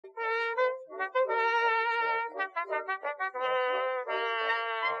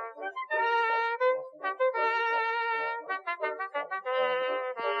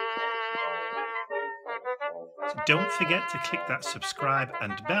So don't forget to click that subscribe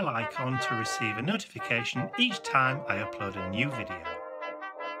and bell icon to receive a notification each time I upload a new video.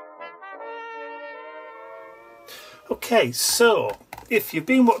 Okay, so if you've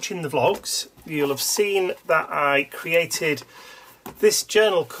been watching the vlogs, you'll have seen that I created this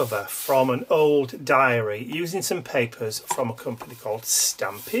journal cover from an old diary using some papers from a company called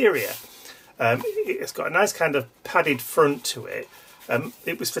Stamperia. It's got a nice kind of padded front to it.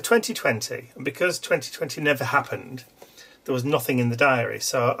 It was for 2020, and because 2020 never happened, there was nothing in the diary,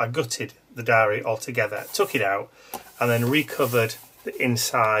 so I gutted the diary altogether, took it out and then recovered the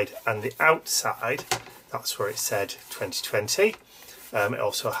inside and the outside. That's where it said 2020. It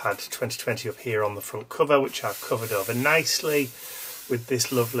also had 2020 up here on the front cover, which I've covered over nicely with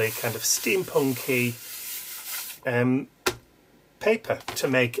this lovely kind of steampunky paper to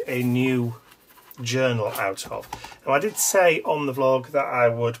make a new journal out of. Now, I did say on the vlog that I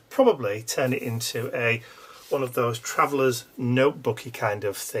would probably turn it into one of those traveller's notebooky kind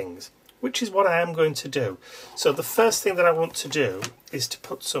of things, which is what I am going to do. So the first thing that I want to do is to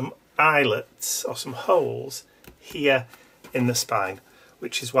put some eyelets or some holes here in the spine,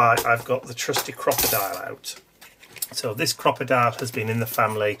 which is why I've got the trusty crocodile out. So this crocodile has been in the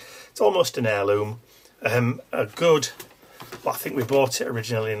family. It's almost an heirloom. Well, I think we bought it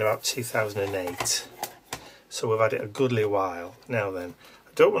originally in about 2008. So we've had it a goodly while. Now then,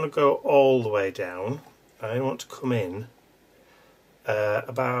 I don't want to go all the way down. I want to come in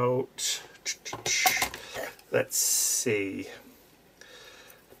about, let's see,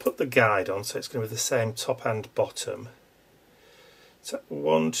 put the guide on so it's going to be the same top and bottom. So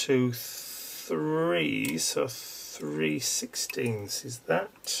 1, 2, 3, so 3/16 is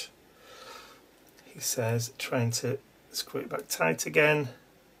that. He says, trying to screw it back tight again.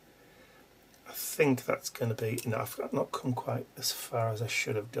 I think that's going to be, no, I've not come quite as far as I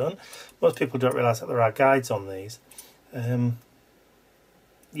should have done. Most people don't realise that there are guides on these.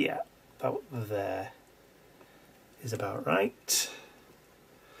 Yeah, about there is about right.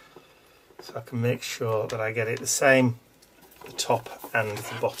 So I can make sure that I get it the same, the top and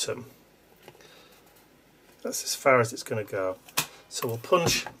the bottom. That's as far as it's going to go. So we'll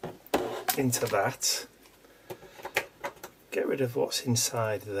punch into that. Get rid of what's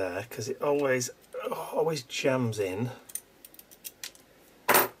inside there because it always jams in,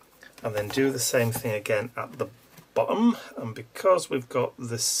 and then do the same thing again at the bottom. And because we've got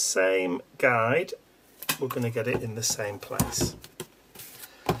the same guide, we're going to get it in the same place.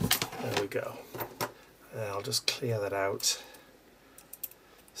 There we go. And I'll just clear that out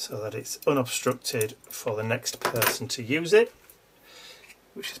so that it's unobstructed for the next person to use it,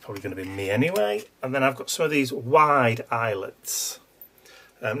 which is probably going to be me anyway. And then I've got some of these wide eyelets.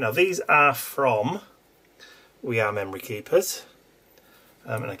 Now these are from We Are Memory Keepers.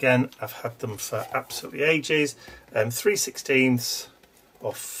 And again, I've had them for absolutely ages. 3/16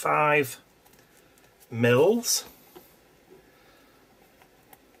 or 5 mils.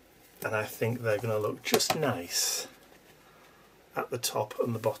 And I think they're going to look just nice at the top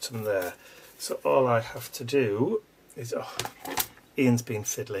and the bottom there. So all I have to do is, Ian's been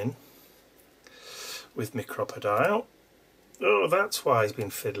fiddling with my crocodile. Oh, that's why he's been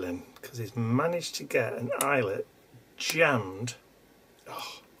fiddling, because he's managed to get an eyelet jammed.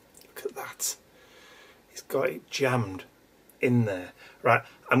 Oh, look at that. He's got it jammed in there. Right,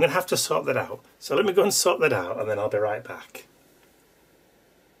 I'm going to have to sort that out. So let me go and sort that out and then I'll be right back.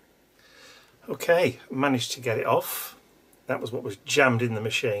 Okay, managed to get it off. That was what was jammed in the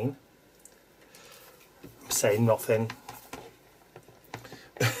machine. I'm saying nothing.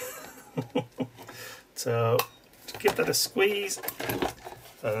 So to give that a squeeze,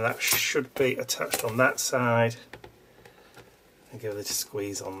 and that should be attached on that side, and give it a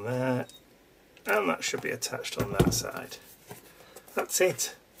squeeze on there, and that should be attached on that side. That's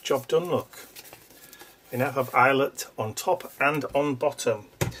it, job done. Look, we now have eyelet on top and on bottom.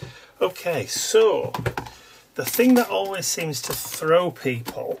 Okay, so the thing that always seems to throw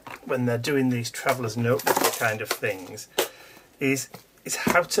people when they're doing these traveller's notebook kind of things is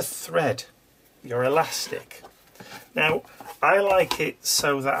how to thread your elastic. Now, I like it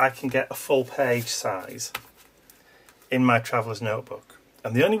so that I can get a full page size in my traveller's notebook.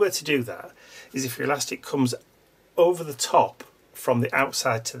 And the only way to do that is if your elastic comes over the top from the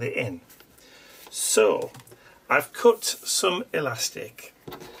outside to the in. So, I've cut some elastic.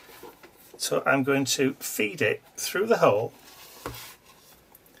 So I'm going to feed it through the hole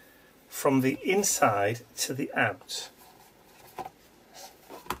from the inside to the out.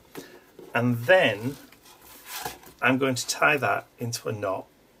 And then I'm going to tie that into a knot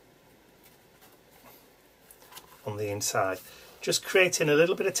on the inside, just creating a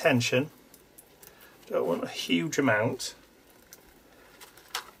little bit of tension Don't want a huge amount,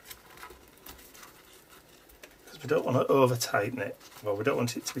 because we don't want to over tighten it. Well, we don't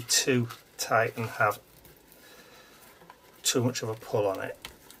want it to be too tight and have too much of a pull on it.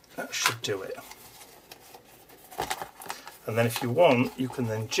 That should do it. And then if you want, you can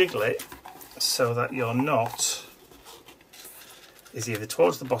then jiggle it so that your knot is either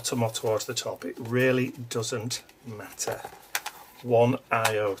towards the bottom or towards the top. It really doesn't matter one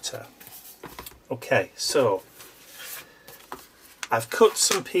iota. Okay, so I've cut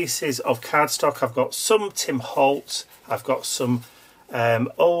some pieces of cardstock. I've got some Tim Holt, I've got some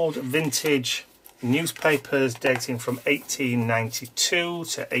old vintage newspapers dating from 1892 to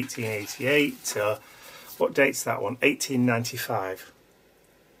 1888 to, what date's that one? 1895.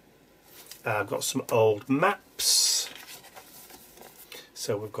 I've got some old maps.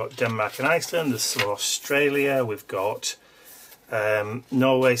 So we've got Denmark and Iceland, there's some Australia, we've got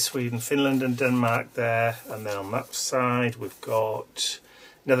Norway, Sweden, Finland and Denmark there, and then on that side we've got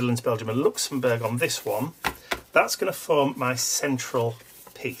Netherlands, Belgium and Luxembourg on this one. That's going to form my central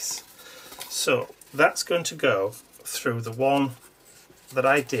piece. So that's going to go through the one that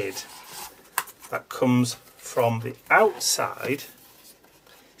I did that comes from the outside.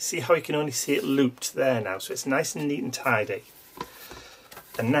 See how you can only see it looped there now, so it's nice and neat and tidy.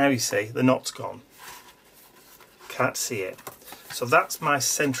 And now you see the knot's gone. Can't see it. So that's my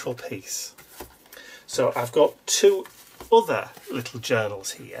central piece. So I've got two other little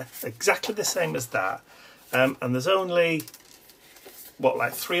journals here, exactly the same as that. And there's only, what,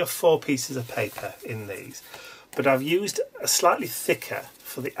 like 3 or 4 pieces of paper in these. But I've used a slightly thicker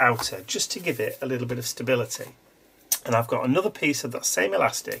for the outer, just to give it a little bit of stability. And I've got another piece of that same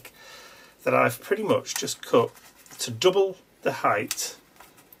elastic that I've pretty much just cut to double the height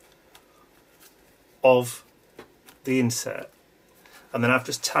of the insert. And then I've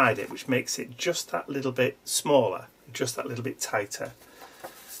just tied it, which makes it just that little bit smaller, just that little bit tighter.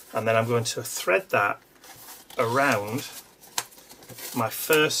 And then I'm going to thread that around my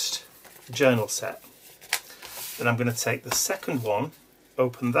first journal set. Then I'm going to take the second one,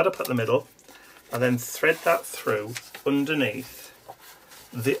 open that up at the middle, and then thread that through underneath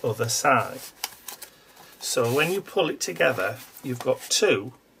the other side. So when you pull it together, you've got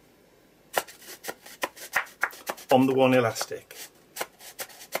 2 on the one elastic.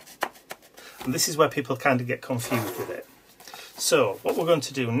 And this is where people kind of get confused with it. So what we're going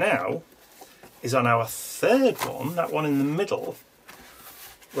to do now is on our third one, that one in the middle,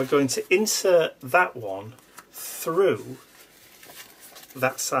 we're going to insert that one through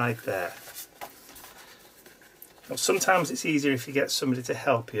that side there. Now, sometimes it's easier if you get somebody to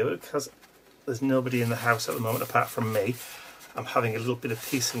help you, because there's nobody in the house at the moment apart from me. I'm having a little bit of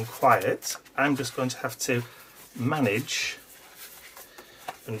peace and quiet. I'm just going to have to manage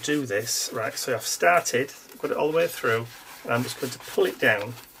and do this. Right, so I've started, got it all the way through, and I'm just going to pull it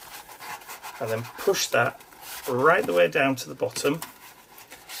down and then push that right the way down to the bottom,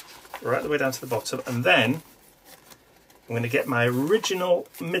 and then I'm going to get my original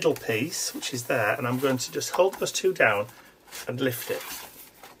middle piece, which is there, and I'm going to just hold those 2 down and lift it.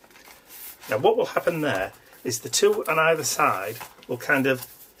 Now what will happen there is the 2 on either side will kind of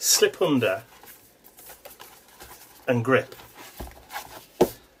slip under and grip.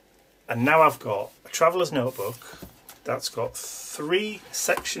 And now I've got a traveller's notebook that's got 3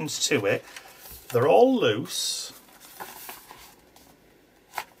 sections to it. They're all loose,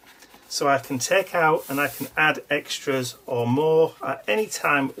 so I can take out and I can add extras or more at any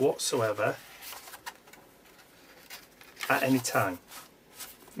time whatsoever, at any time.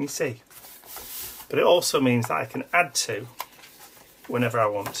 You see? But it also means that I can add to whenever I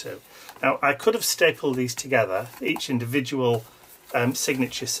want to. Now I could have stapled these together, each individual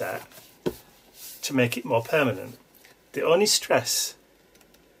signature set, to make it more permanent. The only stress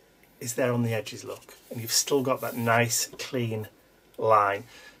is there on the edges, look, and you've still got that nice clean line.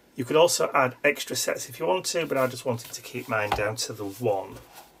 You could also add extra sets if you want to, but I just wanted to keep mine down to the 1.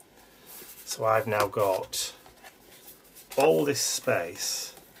 So I've now got all this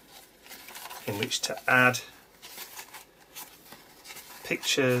space in which to add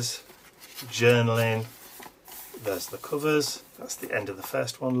pictures, journaling. There's the covers, that's the end of the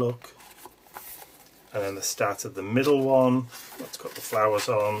first one, look. And then the start of the middle one, that's got the flowers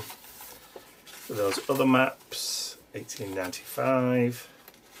on. Those other maps, 1895.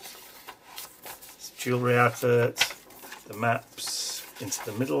 Jewellery advert, the maps into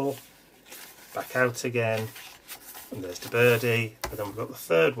the middle, back out again, and there's the birdie. And then we've got the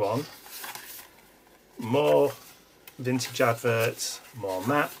third one, more vintage adverts, more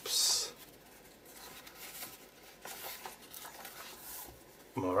maps.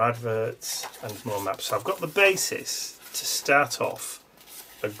 more adverts and more maps. So I've got the basis to start off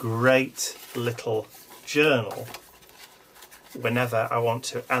a great little journal whenever I want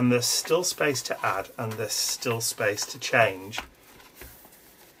to, and there's still space to add and there's still space to change.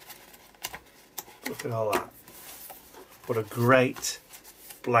 Look at all that. What a great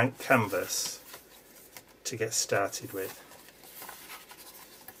blank canvas to get started with.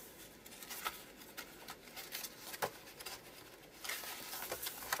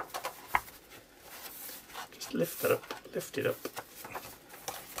 Just lift it up, lift it up.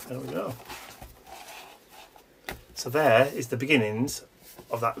 There we go. So there is the beginnings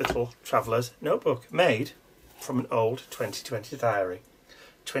of that little traveller's notebook, made from an old 2020 diary.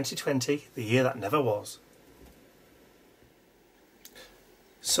 2020, the year that never was.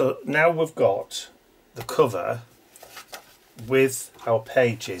 So now we've got the cover with our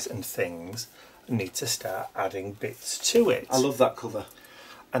pages and things. I need to start adding bits to it. I love that cover.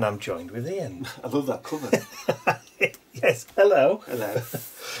 And I'm joined with Ian. I love that cover. Yes, hello. Hello.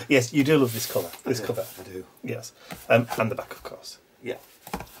 Yes, you do love this colour. This cover. I do. Yes. And the back, of course. Yeah.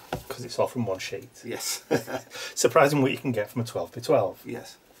 Because it's all from one sheet. Yes. Surprising what you can get from a 12x12.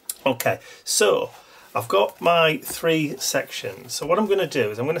 Yes. Okay, so I've got my 3 sections. So what I'm going to do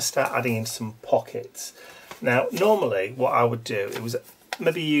is I'm going to start adding in some pockets. Now, normally what I would do, it was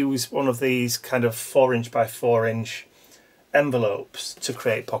maybe use one of these kind of 4" by 4" envelopes to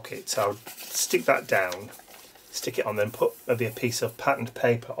create pockets. I would stick that down, stick it on, then put maybe a piece of patterned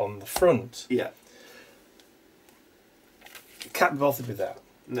paper on the front. Yeah. Can't be bothered with that.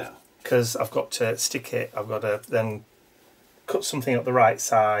 No. Because I've got to stick it, I've got to then cut something up the right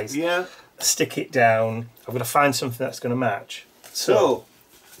size, Yeah. stick it down, I've got to find something that's going to match. So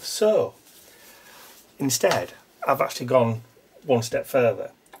instead, I've actually gone one step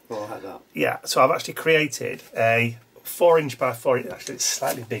further. Oh, I like that. Yeah, so I've actually created a 4" by 4". Actually, it's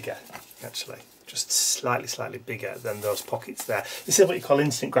slightly bigger, actually. Just slightly bigger than those pockets there. This is what you call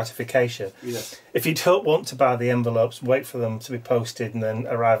instant gratification. Yes. If you don't want to buy the envelopes, wait for them to be posted and then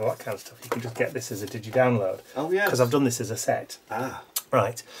arrive, all that kind of stuff, you can just get this as a digi-download. Oh, yeah. Because I've done this as a set. Ah.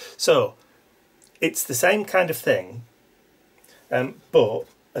 Right, so it's the same kind of thing, but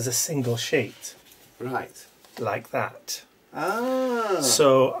as a single sheet. Right. Like that. Ah.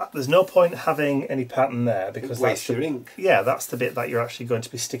 So there's no point having any pattern there because waste that's your ink. Yeah, that's the bit that you're actually going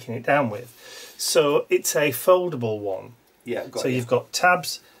to be sticking it down with. So it's a foldable one. Yeah, got So it. you've got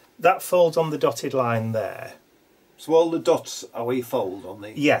tabs that folds on the dotted line there. So all the dots are we fold on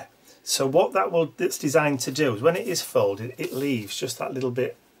the. Yeah. So what that's designed to do is when it is folded, it leaves just that little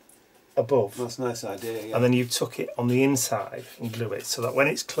bit above. That's a nice idea. Yeah. And then you tuck it on the inside and glue it so that when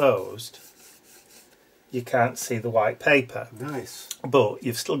it's closed, you can't see the white paper. Nice. But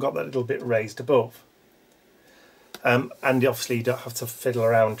you've still got that little bit raised above. And obviously you don't have to fiddle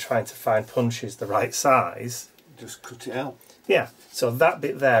around trying to find punches the right size. Just cut it out. Yeah, so that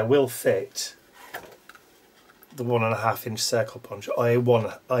bit there will fit the 1.5" circle punch, or a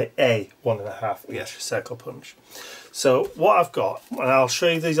 1.5" Yes. circle punch. So what I've got, and I'll show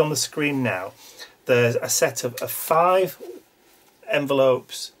you these on the screen now, there's a set of 5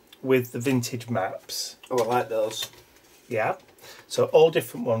 envelopes with the vintage maps. Oh, I like those. Yeah, so all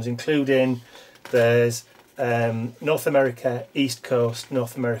different ones, including there's North America East Coast,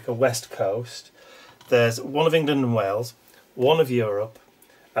 North America West Coast. There's one of England and Wales, one of Europe,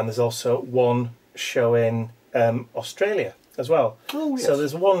 and there's also one showing Australia as well. Oh, yes. So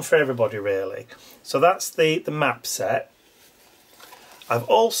there's one for everybody really. So that's the map set. I've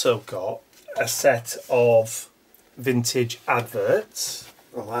also got a set of vintage adverts.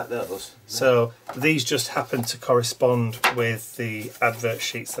 I like those. So these just happen to correspond with the advert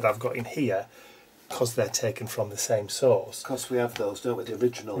sheets that I've got in here because they're taken from the same source. Because we have those, don't we? The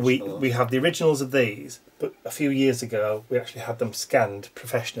originals. We have the originals of these, but a few years ago we actually had them scanned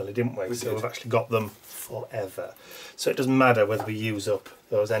professionally, didn't we? So we've actually got them forever. So it doesn't matter whether we use up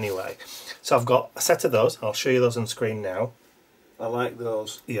those anyway. So I've got a set of those. I'll show you those on screen now. I like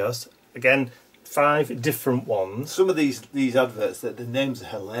those. Yes. Again, 5 different ones. Some of these adverts, the names are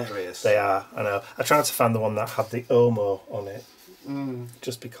hilarious. They are, I know. I tried to find the one that had the Omo on it,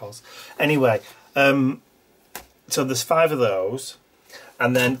 just because. Anyway, so there's 5 of those,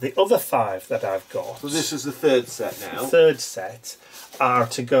 and then the other 5 that I've got. So this is the 3rd set now. The 3rd set are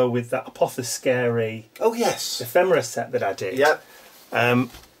to go with that Apothecary Oh yes. ephemera set that I did. Yep.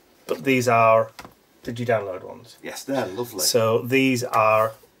 But these are digi-download ones. Yes, they're lovely. So these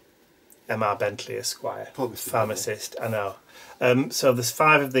are M.R. Bentley Esquire, Pharmacist. pharmacist, I know. So there's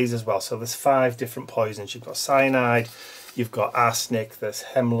 5 of these as well. So there's 5 different poisons. You've got cyanide, you've got arsenic, there's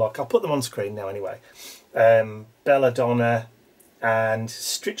hemlock. I'll put them on screen now anyway. Belladonna, and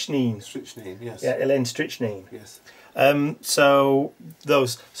strychnine. Strychnine, yes. Yeah, Elaine strychnine. Yes. So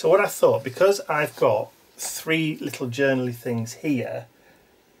what I thought, because I've got 3 little journaly things here,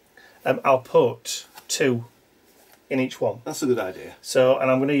 I'll put 2 in each one. That's a good idea. So, and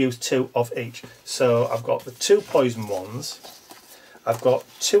I'm going to use 2 of each. So I've got the 2 poison ones, I've got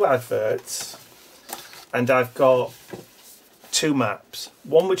 2 adverts, and I've got 2 maps.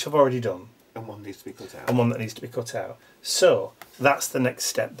 One which I've already done. And one needs to be cut out. And one that needs to be cut out. So that's the next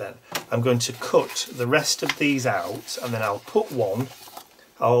step then. I'm going to cut the rest of these out, and then I'll put one.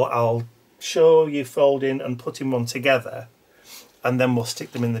 I'll show you folding and putting one together, and then we'll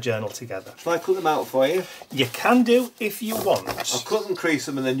stick them in the journal together. Shall I cut them out for you? You can do if you want. I'll cut and crease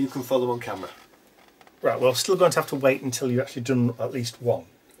them, and then you can follow them on camera. Right, well, still going to have to wait until you've actually done at least one.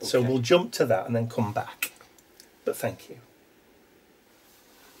 Okay. So we'll jump to that and then come back. But thank you.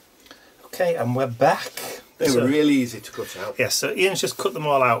 Okay, and we're back. They were really easy to cut out. Yes, so Ian's just cut them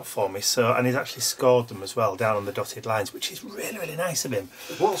all out for me, and he's actually scored them as well down on the dotted lines, which is really, really nice of him.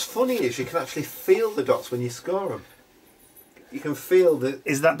 What's funny is you can actually feel the dots when you score them. You can feel the...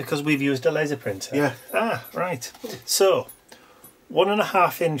 Is that because we've used a laser printer? Yeah. Ah, right. So,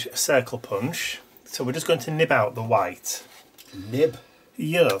 1.5 inch circle punch. So we're just going to nib out the white. Nib?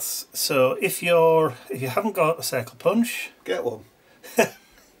 Yes. So if you haven't got a circle punch, get one.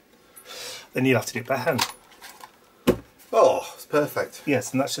 Then you'll have to do it by hand. Oh, it's perfect.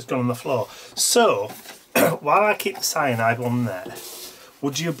 Yes, and that's just gone on the floor. So, while I keep the cyanide one there,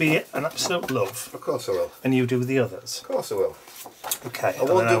 would you be an absolute love? Of course I will. And you do the others? Of course I will. Okay. I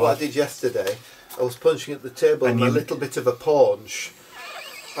won't do what I did yesterday. I was punching at the table and a little bit of a punch.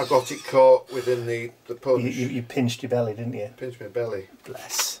 I got it caught within the punch. You pinched your belly, didn't you? Pinched my belly.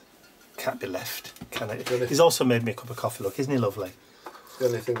 Bless. Can't be left, can it? He's also made me a cup of coffee, look, isn't he lovely? The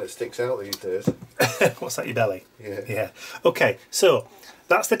only thing that sticks out these days. What's that, your belly? Yeah. Yeah. Okay, so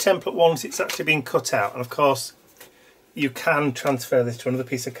that's the template once it's actually been cut out. And of course, you can transfer this to another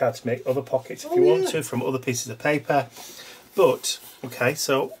piece of card to make other pockets if you want to from other pieces of paper. But, okay,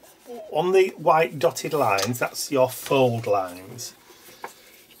 so on the white dotted lines, that's your fold lines.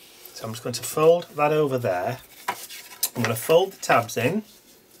 So I'm just going to fold that over there. I'm going to fold the tabs in.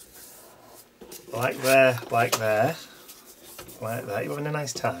 Like there, like there. Like that. You're having a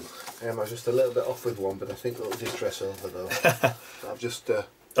nice time. I was just a little bit off with one, but I think it'll distress over though. I've just... oh,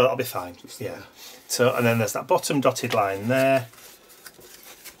 that'll be fine. Yeah. So, and then there's that bottom dotted line there.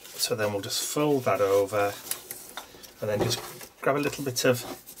 So then we'll just fold that over, and then just grab a little bit of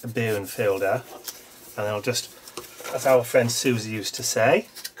a beer fielder, and then I'll just, as our friend Susie used to say,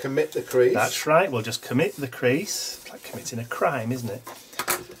 commit the crease. That's right. We'll just commit the crease. It's like committing a crime, isn't it?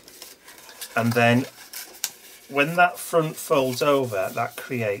 And then when that front folds over, that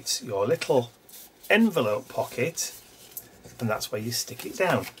creates your little envelope pocket, and that's where you stick it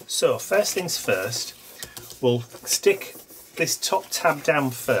down. So first things first, we'll stick this top tab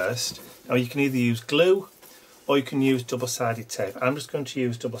down first. Now you can either use glue or you can use double-sided tape. I'm just going to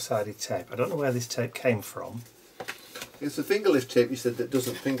use double-sided tape. I don't know where this tape came from. It's the finger lift tape you said that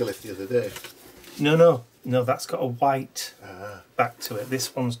doesn't finger lift the other day. No, that's got a white back to it.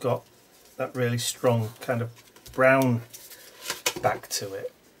 This one's got that really strong kind of brown back to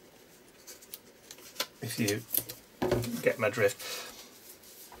it, if you get my drift.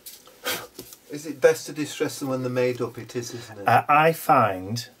 Is it best to distress them when they're made up? It is, isn't it? I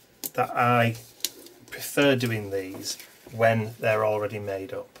find that I prefer doing these when they're already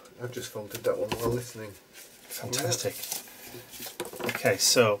made up. I've just folded that one while listening. Fantastic. Okay,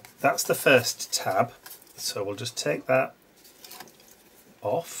 so that's the first tab. So we'll just take that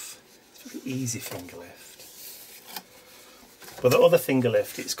off. It's a very easy finger lift. But the other finger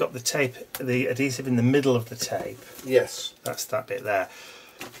lift, it's got the tape, the adhesive in the middle of the tape. Yes. That's that bit there.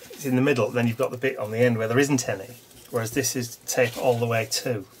 It's in the middle, then you've got the bit on the end where there isn't any. Whereas this is tape all the way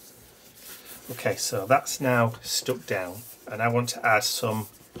too. Okay, so that's now stuck down. And I want to add some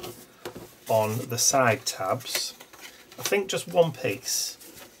on the side tabs. I think just one piece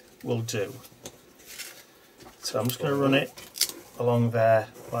will do. So I'm just going to run it along there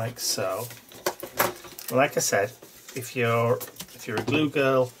like so. And like I said, if you're a glue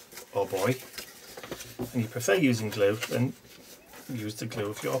girl or boy and you prefer using glue, then use the glue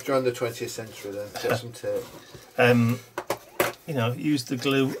of your... Join the 20th century then, get some tape. You know, use the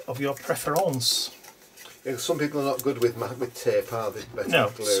glue of your preference. Yeah, some people are not good with tape, are they? Better No,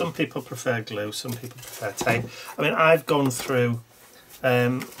 glue. some people prefer glue, some people prefer tape. I mean, I've gone through,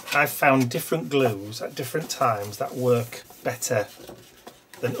 I've found different glues at different times that work better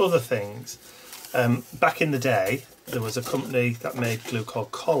than other things. Back in the day, there was a company that made glue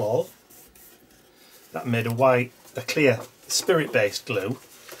called Collol that made a white a clear spirit-based glue,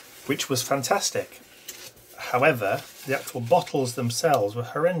 which was fantastic. However, the actual bottles themselves were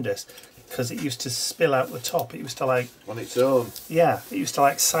horrendous because it used to spill out the top. It used to like... On its own? Yeah, it used to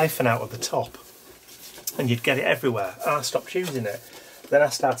like siphon out of the top. And you'd get it everywhere. And I stopped using it. Then I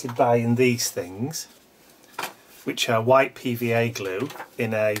started buying these things, which are white PVA glue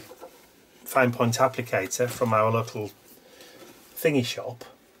in a fine point applicator from our local thingy shop.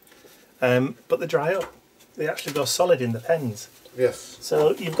 But they dry up. They actually go solid in the pens. Yes.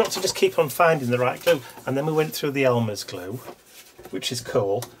 So you've got to just keep on finding the right glue. And then we went through the Elmer's glue, which is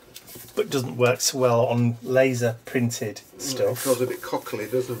cool, but doesn't work so well on laser printed stuff. It goes a bit cockly,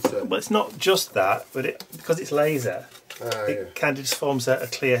 doesn't it? But it's not just that, but because it's laser, it kind of just forms a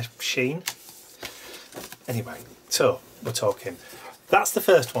clear sheen. Anyway, so we're talking. That's the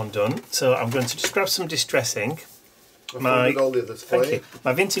first one done. So I'm going to just grab some distress ink. All the others for Thank you.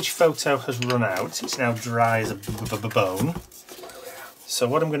 My vintage photo has run out. It's now dry as a bone. So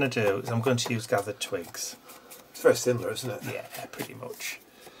what I'm going to do is I'm going to use gathered twigs. It's very similar, isn't it? Yeah, pretty much.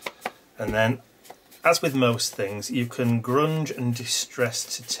 And then, as with most things, you can grunge and distress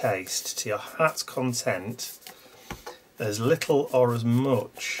to taste to your heart's content as little or as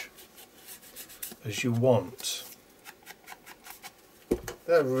much as you want.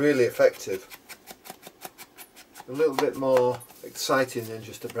 They're really effective. A little bit more exciting than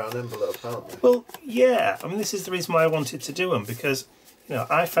just a brown envelope, aren't they? Well, yeah. I mean, this is the reason why I wanted to do them, because, you know,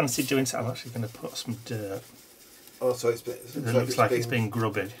 I fancied doing something. I'm actually going to put some dirt. Oh, so it looks like it's been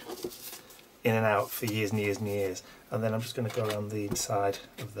grubbed in and out for years and years and years. And then I'm just going to go around the inside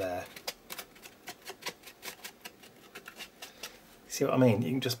of there. See what I mean?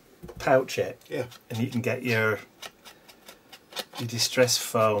 You can just pouch it, yeah, and you can get your distress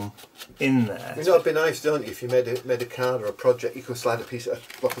foam in there. You know, it'd be nice, don't you, if you made a card or a project, you could slide a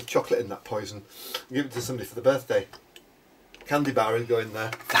block of chocolate in that poison and give it to somebody for the birthday. Candy bar would go in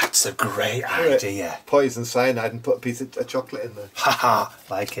there. That's a great idea. Poison cyanide and put a piece of chocolate in there. Haha,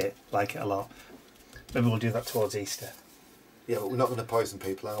 like it a lot. Maybe we'll do that towards Easter. Yeah, but we're not going to poison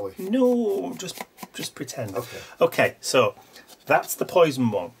people, are we? No, just pretend. Okay. Okay, so that's the poison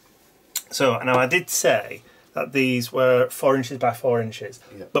one. So now I did say that these were 4 inches by 4 inches,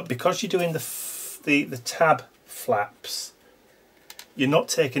 yeah, but because you're doing the tab flaps, you're not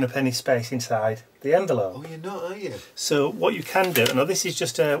taking up any space inside the envelope. Oh, you're not, are you? So what you can do, now this is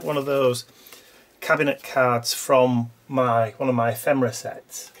just one of those cabinet cards from one of my ephemera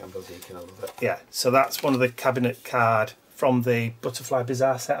sets. Deakin, I love it. Yeah, so that's one of the cabinet card from the Butterfly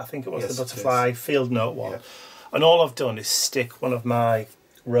Bazaar set. I think it was, yes, the Butterfly Field Note one. Yeah. And all I've done is stick one of my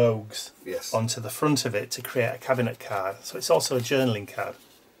rogues, yes, onto the front of it to create a cabinet card. So it's also a journaling card.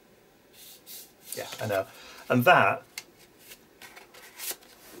 Yeah, I know. And that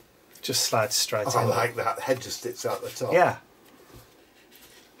just slides straight in. I like that. Head just sticks out the top. Yeah.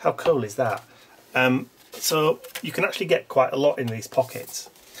 How cool is that? So you can actually get quite a lot in these pockets.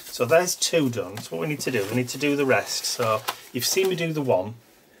 So there's 2 done. So what we need to do, we need to do the rest. So you've seen me do the one.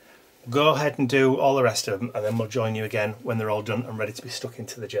 Go ahead and do all the rest of them, and then we'll join you again when they're all done and ready to be stuck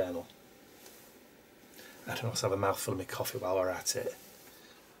into the journal. I don't also have a mouthful of my coffee while we're at it.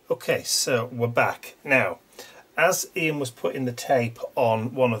 Okay, so we're back. Now, as Ian was putting the tape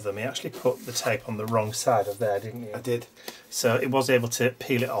on one of them, he actually put the tape on the wrong side of there, didn't you? I did. So it was able to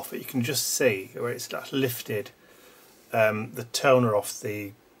peel it off, but you can just see where it's lifted the toner off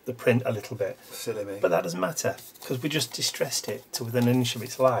the print a little bit. Silly me. But that doesn't matter, because we just distressed it to within an inch of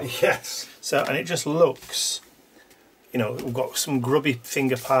its life. Yes. So, and it just looks, you know, we've got some grubby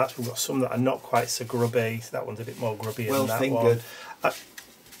finger parts, we've got some that are not quite so grubby, so that one's a bit more grubby than that fingered. One.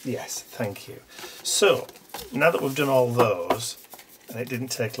 Yes, thank you. So, now that we've done all those, and it didn't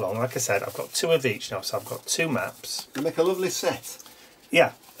take long, like I said, I've got 2 of each now, so I've got 2 maps. You make a lovely set.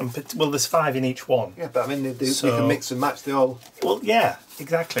 Yeah, well, there's 5 in each one. Yeah, but I mean, you can mix and match the all. Well, yeah,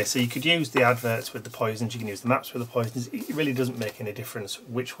 exactly. So you could use the adverts with the poisons, you can use the maps with the poisons. It really doesn't make any difference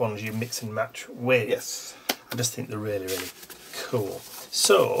which ones you mix and match with. Yes. I just think they're really, really cool.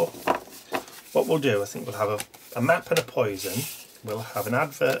 So, what we'll do, I think we'll have a map and a poison. We'll have an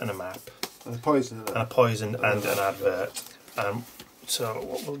advert and a map. And a poison. And a poison and an advert. So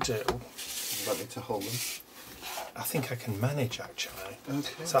what we'll do... Would you like me to hold them? I think I can manage, actually.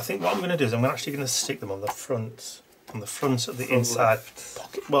 Okay. So I think what I'm going to do is I'm actually going to stick them on the front of the inside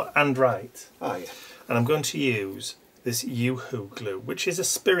pocket. Well, and right. Oh, yeah. And I'm going to use this Yoo-hoo glue, which is a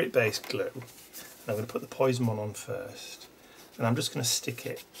spirit-based glue. And I'm going to put the poison one on first. And I'm just going to stick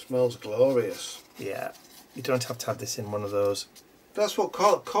it. Smells glorious. Yeah. You don't have to have this in one of those. That's what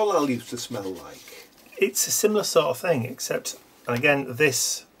collal used to smell like. It's a similar sort of thing, except, and again,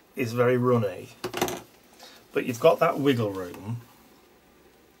 this is very runny. but you've got that wiggle room.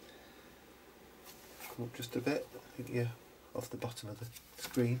 Come up just a bit. I think you're off the bottom of the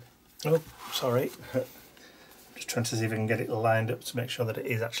screen. Oh, sorry. Just trying to see if I can get it lined up to make sure that it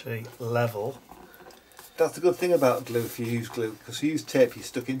is actually level. That's the good thing about glue if you use glue, because if you use tape you're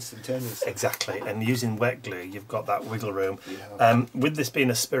stuck instantaneously. Exactly, and using wet glue you've got that wiggle room. Yeah. With this being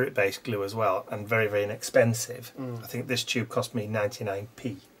a spirit based glue as well and very, very inexpensive, I think this tube cost me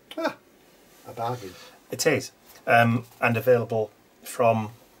 99p. Ah, a bargain. It is, and available from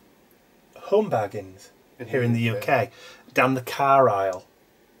Home Bargains here in the UK, down the car aisle,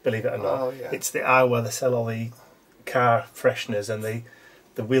 believe it or not. Oh, yeah. It's the aisle where they sell all the car fresheners and the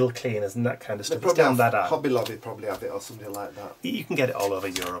wheel cleaners and that kind of stuff. It's down that aisle. Hobby Lobby probably have it or something like that. You can get it all over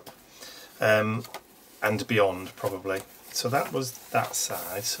Europe and beyond probably. So that was that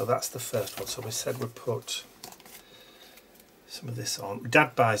side, so that's the first one. So we said we'd put some of this on.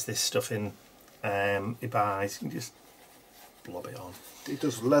 Dad buys this stuff in, he buys, you can just blob it on. He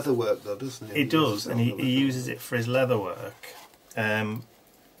does leather work though, doesn't he? He does, and he uses it for his leather work.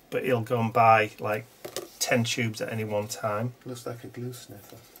 But he'll go and buy like 10 tubes at any one time. Looks like a glue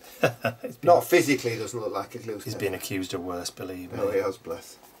sniffer. Not physically, doesn't look like a glue sniffer. He's been accused of worse, believe me. Oh, he has,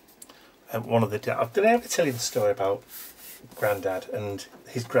 bless. One of the did I ever tell you the story about Grandad and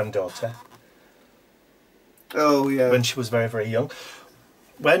his granddaughter? Oh yeah. When she was very, very young.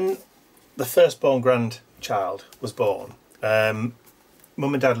 When the firstborn grandchild was born, Mum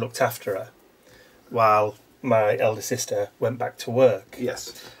and Dad looked after her while my elder sister went back to work.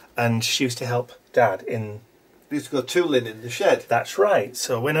 Yes. And she used to help Dad in... They used to go tooling in the shed. That's right.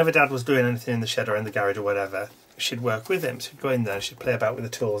 So whenever Dad was doing anything in the shed or in the garage or whatever, she'd work with him. She'd go in there and she'd play about with the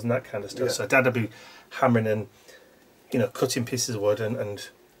tools and that kind of stuff. Yeah. So Dad would be hammering and, you know, cutting pieces of wood, and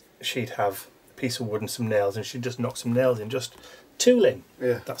she'd have a piece of wood and some nails, and she'd just knock some nails in, just tooling.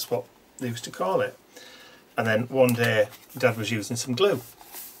 Yeah. That's what they used to call it. And then one day Dad was using some glue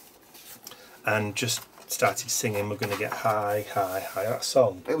and just started singing "We're Gonna Get High, High, High," that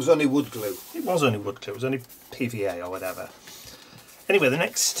song. It was only wood glue. It was only wood glue, it was only PVA or whatever. Anyway, the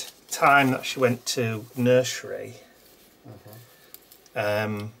next time that she went to nursery,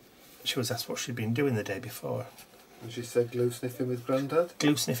 she was asked what she'd been doing the day before. And she said glue sniffing with Grandad?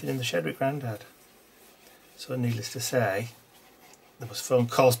 Glue sniffing in the shed with Grandad. So needless to say, there was phone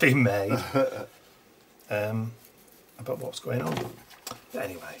calls being made about what's going on. But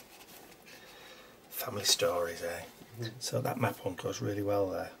anyway, family stories, eh? So that map one goes really well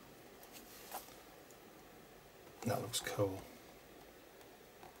there. That looks cool.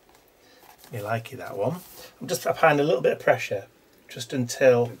 You like it, that one. I'm just applying a little bit of pressure, just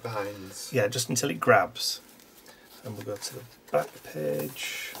until It binds. yeah, just until it grabs. And we'll go to the back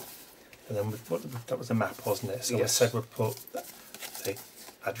page, and then that was a map, wasn't it? So we Yes. said we'd put the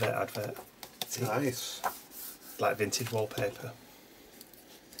advert. See? Nice. Like vintage wallpaper.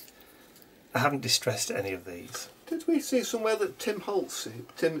 I haven't distressed any of these. Did we see somewhere that Tim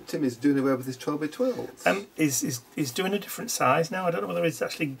is doing away with his 12x12s? He's doing a different size now. I don't know whether he's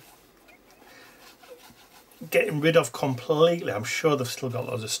actually getting rid of completely. I'm sure they've still got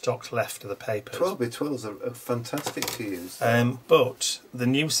loads of stocks left of the papers. 12x12s are fantastic to use. But the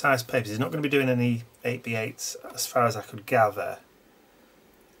new size papers, he's not going to be doing any 8x8s as far as I could gather.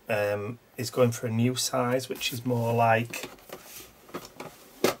 He's going for a new size which is more like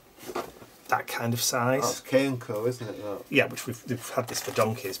that kind of size. That's K&Co, isn't it? That? Yeah, which we've had this for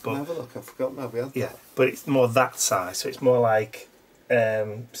donkeys, but Have a look, I've forgotten how we had that. yeah, but it's more that size, so it's more like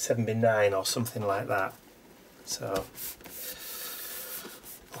 7x9 or something like that. So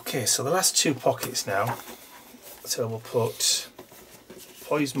okay, so the last two pockets now. So we'll put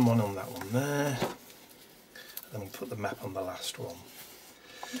poison one on that one there, and then we'll put the map on the last one.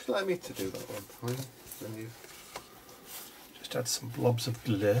 Would you like me to do that one for you? Then you... Just add some blobs of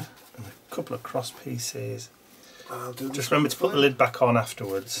glue and a couple of cross pieces. I'll do Just remember to put the lid back on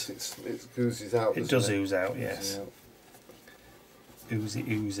afterwards. It oozes out. It does ooze out, yes. Oozy,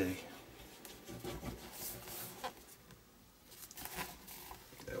 oozy.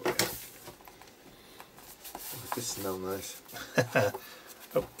 There we go. This smells nice.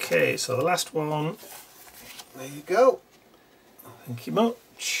 Okay, so the last one. There you go. Thank you much.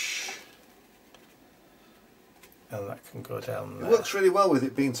 And that can go down there. It works really well with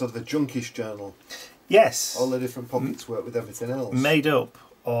it being sort of a junkish journal. Yes. All the different pockets work with everything else. Made up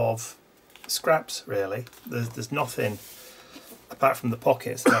of scraps, really. There's nothing apart from the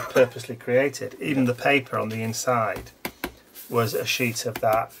pockets that I've purposely created. Even the paper on the inside was a sheet of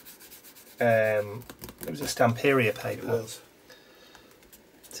that. It was a Stamperia paper. It was.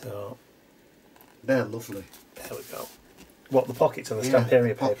 So They're lovely. there we go. What, the pockets of the Yeah,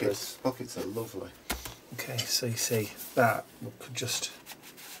 Stamperia papers? Pockets are lovely. Okay, so you see that we could just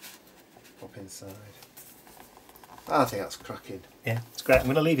pop inside. I think that's cracking. Yeah, it's great. I'm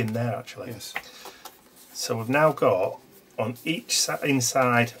going to leave him there actually. Yes. So we've now got on each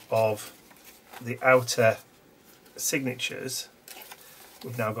inside of the outer signatures,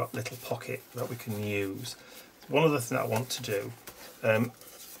 we've now got a little pocket that we can use. One other thing that I want to do,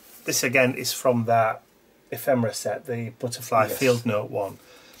 this again is from that ephemera set, the butterfly field note one,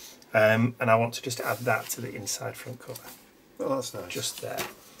 and I want to just add that to the inside front cover. Oh, that's nice. Just there.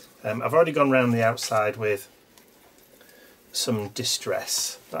 I've already gone round the outside with some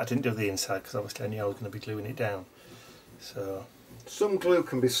distress, but I didn't do the inside because obviously I knew I was going to be gluing it down. So some glue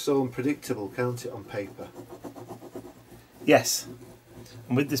can be so unpredictable, can't it, on paper? Yes,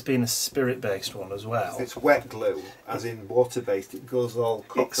 and with this being a spirit-based one as well. If it's wet glue, as in water-based, it goes all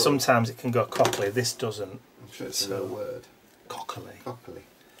cockily. Sometimes it can go cockily. This doesn't. I'm sure it's a real word. Cockily. Cockily.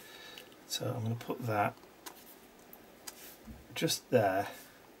 So I'm going to put that just there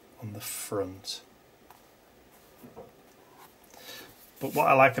on the front. But what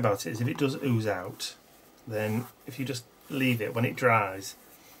I like about it is if it does ooze out, then if you just leave it, when it dries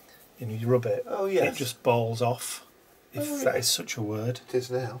and you rub it, it just balls off, if that is such a word. It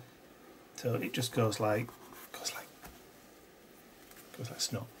is now. So it just goes like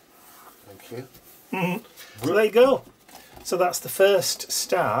snot. Thank you. So there you go. So that's the first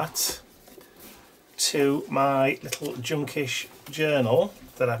start to my little junkish journal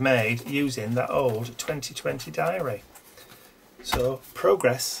that I've made using that old 2020 diary. So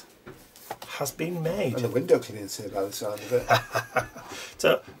progress has been made. And the window cleaning too, by the sound of it.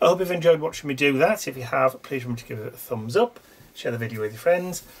 So I hope you've enjoyed watching me do that. If you have, please remember to give it a thumbs up, share the video with your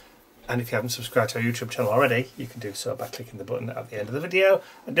friends, and if you haven't subscribed to our YouTube channel already, you can do so by clicking the button at the end of the video.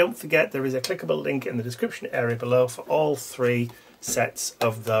 And don't forget, there is a clickable link in the description area below for all 3 sets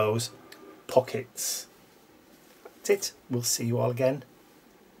of those pockets. That's it. We'll see you all again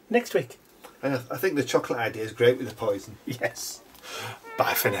next week. And I think the chocolate idea is great with the poison. Yes.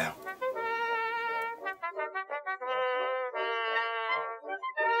 Bye for now.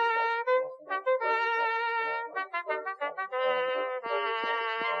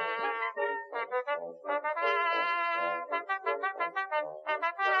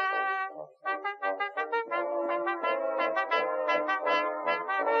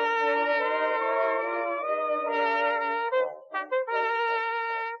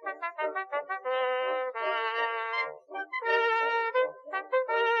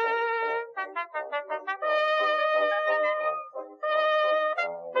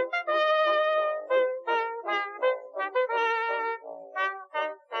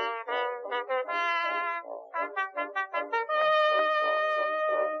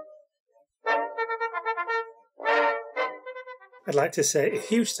 I'd like to say a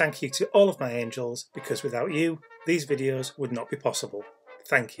huge thank you to all of my angels, because without you, these videos would not be possible.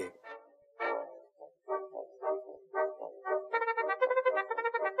 Thank you.